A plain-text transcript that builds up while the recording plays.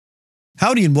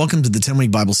Howdy and welcome to the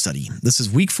 10-Week Bible Study. This is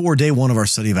week 4, day 1 of our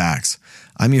study of Acts.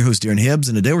 I'm your host, Darren Hibbs,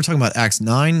 and today we're talking about Acts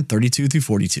 9, 32 through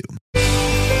 42.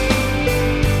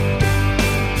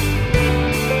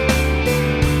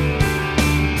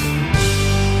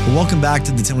 Welcome back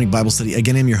to the 10-Week Bible Study.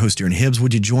 Again, I'm your host, Darren Hibbs.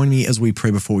 Would you join me as we pray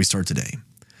before we start today?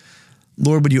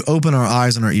 Lord, would you open our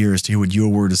eyes and our ears to hear what your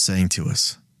word is saying to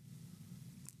us?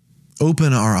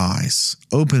 Open our eyes,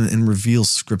 open and reveal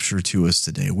scripture to us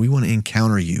today. We want to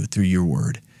encounter you through your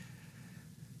word.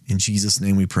 In Jesus'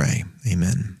 name we pray.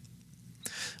 Amen.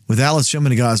 With that, let's jump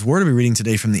into God's word. I'll be reading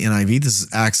today from the NIV. This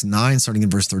is Acts 9, starting in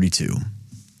verse 32.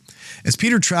 As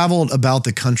Peter traveled about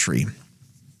the country,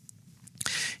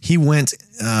 he went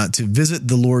to visit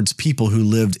the Lord's people who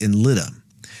lived in Lydda.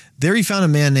 There he found a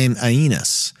man named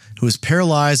Aeneas, who was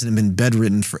paralyzed and had been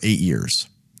bedridden for 8 years.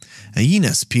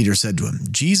 Aeneas, Peter said to him,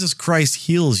 Jesus Christ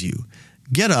heals you.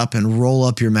 Get up and roll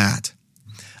up your mat.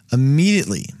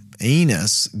 Immediately,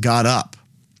 Aeneas got up.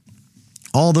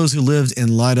 All those who lived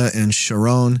in Lydda and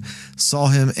Sharon saw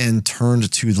him and turned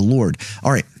to the Lord.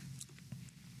 All right.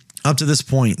 Up to this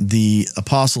point, the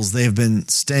apostles, they have been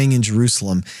staying in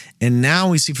Jerusalem. And now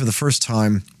we see for the first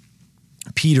time,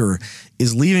 Peter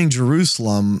is leaving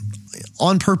Jerusalem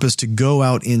on purpose to go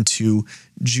out into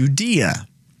Judea.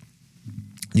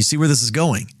 You see where this is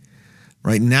going?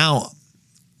 Right now,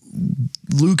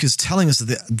 Luke is telling us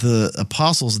that the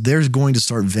apostles, they're going to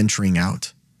start venturing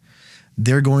out.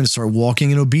 They're going to start walking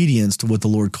in obedience to what the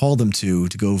Lord called them to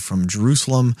go from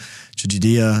Jerusalem to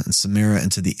Judea and Samaria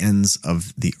and to the ends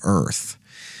of the earth.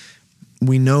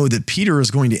 We know that Peter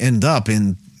is going to end up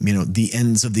in, the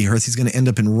ends of the earth. He's going to end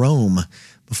up in Rome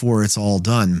before it's all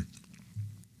done.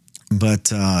 But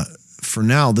for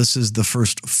now, this is the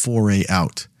first foray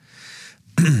out.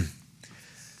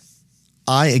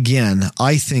 I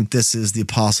think this is the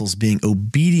apostles being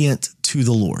obedient to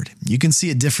the Lord. You can see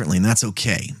it differently, and that's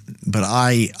okay. But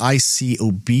I see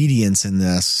obedience in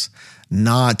this,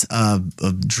 not a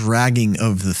dragging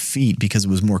of the feet because it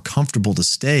was more comfortable to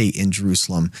stay in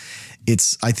Jerusalem.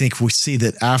 I think we see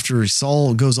that after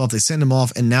Saul goes off, they send him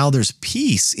off, and now there's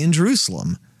peace in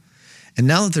Jerusalem. And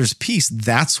now that there's peace,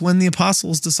 that's when the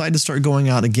apostles decide to start going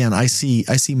out again. I see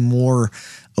more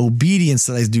obedience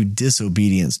than I do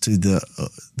disobedience to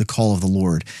the call of the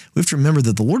Lord. We have to remember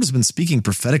that the Lord has been speaking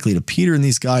prophetically to Peter and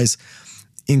these guys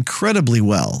incredibly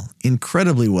well.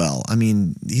 I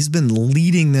mean, he's been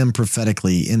leading them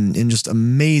prophetically in just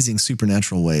amazing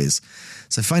supernatural ways.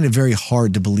 So I find it very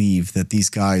hard to believe that these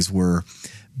guys were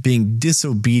being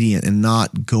disobedient and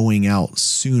not going out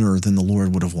sooner than the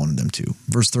Lord would have wanted them to.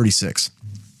 Verse 36.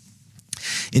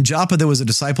 In Joppa, there was a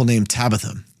disciple named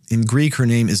Tabitha. In Greek, her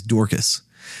name is Dorcas.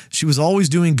 She was always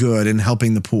doing good and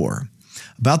helping the poor.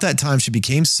 About that time, she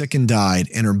became sick and died,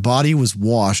 and her body was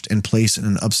washed and placed in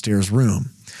an upstairs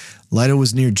room. Lydda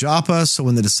was near Joppa, so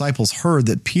when the disciples heard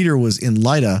that Peter was in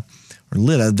Lydda,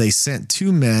 they sent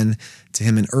 2 men to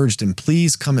him and urged him,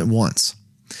 please come at once.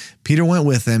 Peter went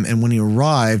with them, and when he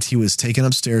arrived, he was taken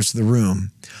upstairs to the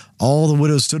room. All the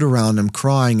widows stood around him,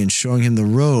 crying and showing him the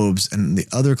robes and the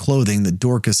other clothing that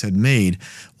Dorcas had made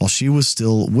while she was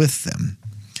still with them.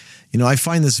 I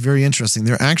find this very interesting.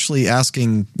 They're actually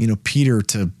asking, Peter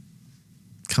to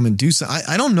come and do so.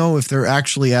 I don't know if they're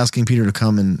actually asking Peter to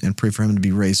come and pray for him to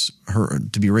be raised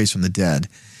from the dead.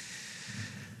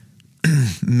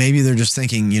 Maybe they're just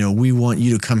thinking, we want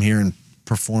you to come here and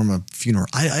perform a funeral.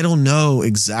 I don't know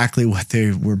exactly what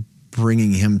they were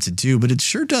bringing him to do, but it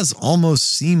sure does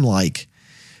almost seem like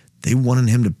they wanted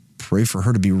him to pray for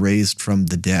her to be raised from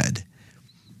the dead.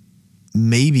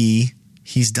 Maybe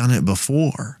he's done it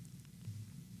before.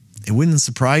 It wouldn't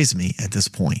surprise me at this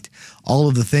point. All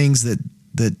of the things that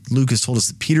Luke has told us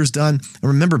that Peter's done. And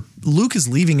remember, Luke is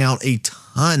leaving out a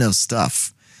ton of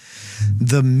stuff.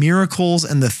 The miracles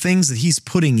and the things that he's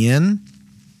putting in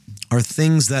are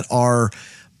things that are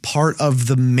part of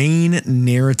the main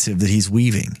narrative that he's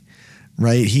weaving,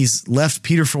 right? He's left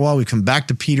Peter for a while. We come back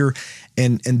to Peter,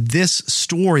 and this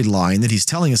storyline that he's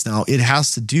telling us now, it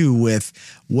has to do with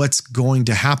what's going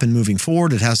to happen moving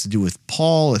forward. It has to do with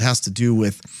Paul. It has to do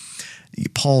with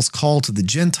Paul's call to the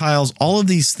Gentiles. All of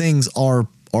these things are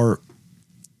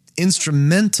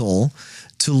instrumental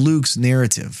to Luke's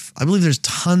narrative. I believe there's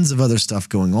tons of other stuff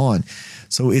going on.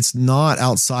 So it's not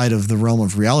outside of the realm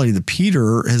of reality that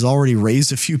Peter has already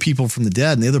raised a few people from the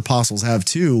dead, and the other apostles have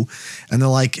too. And they're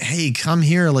like, hey, come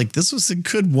here. Like, this was a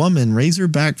good woman. Raise her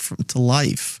back to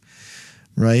life.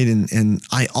 Right. And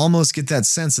I almost get that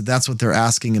sense that that's what they're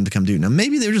asking him to come do. Now,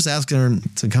 maybe they're just asking him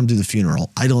to come do the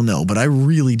funeral. I don't know. But I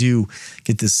really do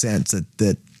get this sense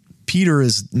that Peter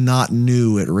is not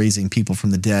new at raising people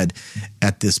from the dead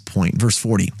at this point. Verse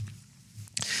 40.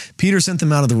 Peter sent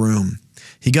them out of the room.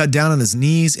 He got down on his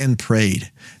knees and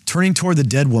prayed. Turning toward the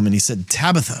dead woman, he said,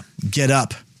 "Tabitha, get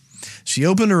up." She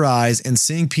opened her eyes, and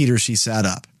seeing Peter, she sat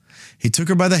up. He took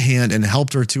her by the hand and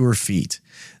helped her to her feet.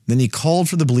 Then he called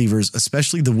for the believers,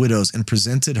 especially the widows, and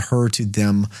presented her to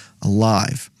them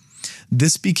alive.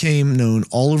 This became known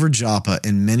all over Joppa,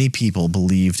 and many people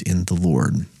believed in the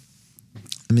Lord.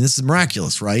 I mean, this is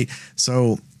miraculous, right?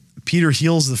 So Peter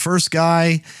heals the first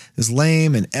guy, is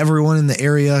lame, and everyone in the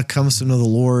area comes to know the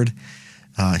Lord.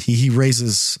 He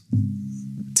raises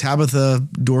Tabitha,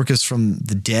 Dorcas from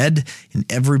the dead,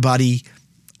 and everybody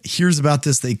hears about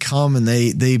this. They come and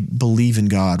they believe in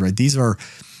God, right? These are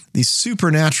these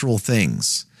supernatural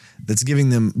things that's giving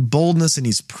them boldness, and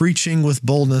he's preaching with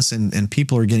boldness, and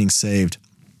people are getting saved.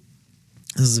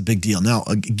 This is a big deal. Now,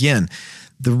 again,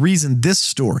 the reason this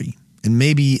story, and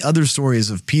maybe other stories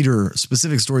of Peter,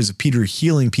 specific stories of Peter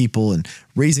healing people and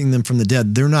raising them from the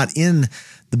dead, they're not in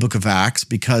the book of Acts,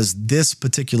 because this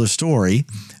particular story,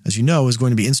 as you know, is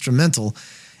going to be instrumental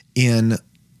in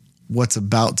what's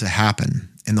about to happen.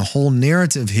 And the whole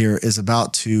narrative here is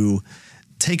about to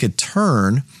take a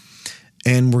turn,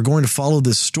 and we're going to follow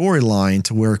this storyline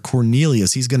to where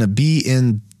Cornelius, he's going to be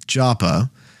in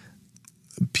Joppa,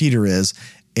 Peter is,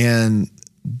 and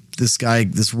this guy,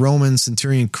 this Roman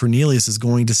centurion Cornelius, is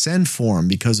going to send for him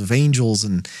because of angels,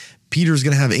 and Peter's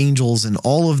going to have angels, and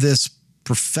all of this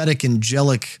prophetic,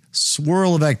 angelic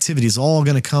swirl of activities all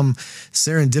going to come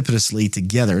serendipitously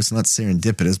together. It's not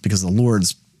serendipitous because the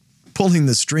Lord's pulling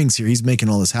the strings here. He's making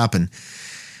all this happen.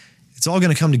 It's all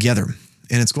going to come together,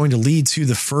 and it's going to lead to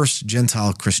the first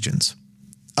Gentile Christians.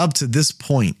 Up to this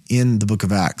point in the book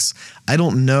of Acts, I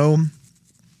don't know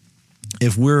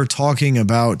if we're talking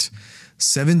about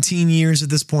 17 years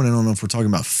at this point. I don't know if we're talking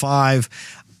about 5.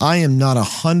 I am not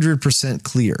 100%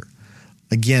 clear.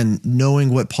 Again,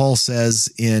 knowing what Paul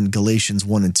says in Galatians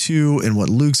 1 and 2 and what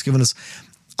Luke's given us,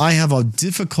 I have a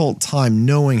difficult time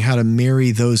knowing how to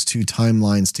marry those two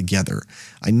timelines together.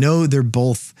 I know they're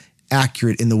both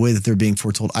accurate in the way that they're being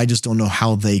foretold. I just don't know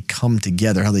how they come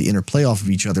together, how they interplay off of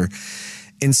each other.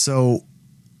 And so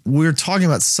we're talking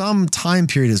about some time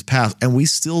period has passed, and we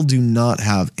still do not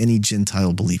have any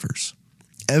Gentile believers.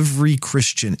 Every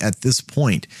Christian at this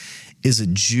point is a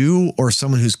Jew or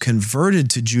someone who's converted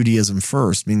to Judaism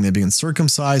first, meaning they've been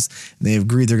circumcised and they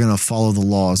agreed they're going to follow the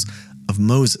laws of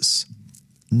Moses.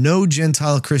 No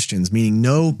Gentile Christians, meaning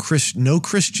no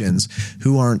Christians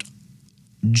who aren't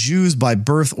Jews by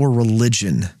birth or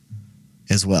religion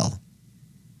as well.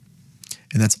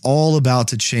 And that's all about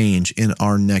to change in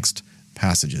our next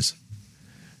passages.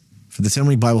 For the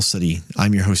 10-Week Bible Study,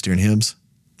 I'm your host, Aaron Hibbs,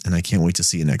 and I can't wait to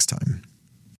see you next time.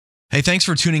 Hey, thanks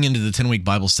for tuning into the 10-Week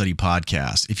Bible Study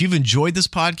podcast. If you've enjoyed this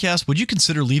podcast, would you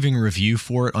consider leaving a review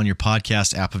for it on your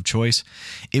podcast app of choice?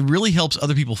 It really helps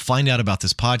other people find out about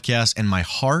this podcast, and my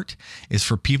heart is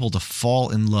for people to fall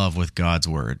in love with God's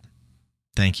Word.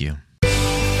 Thank you.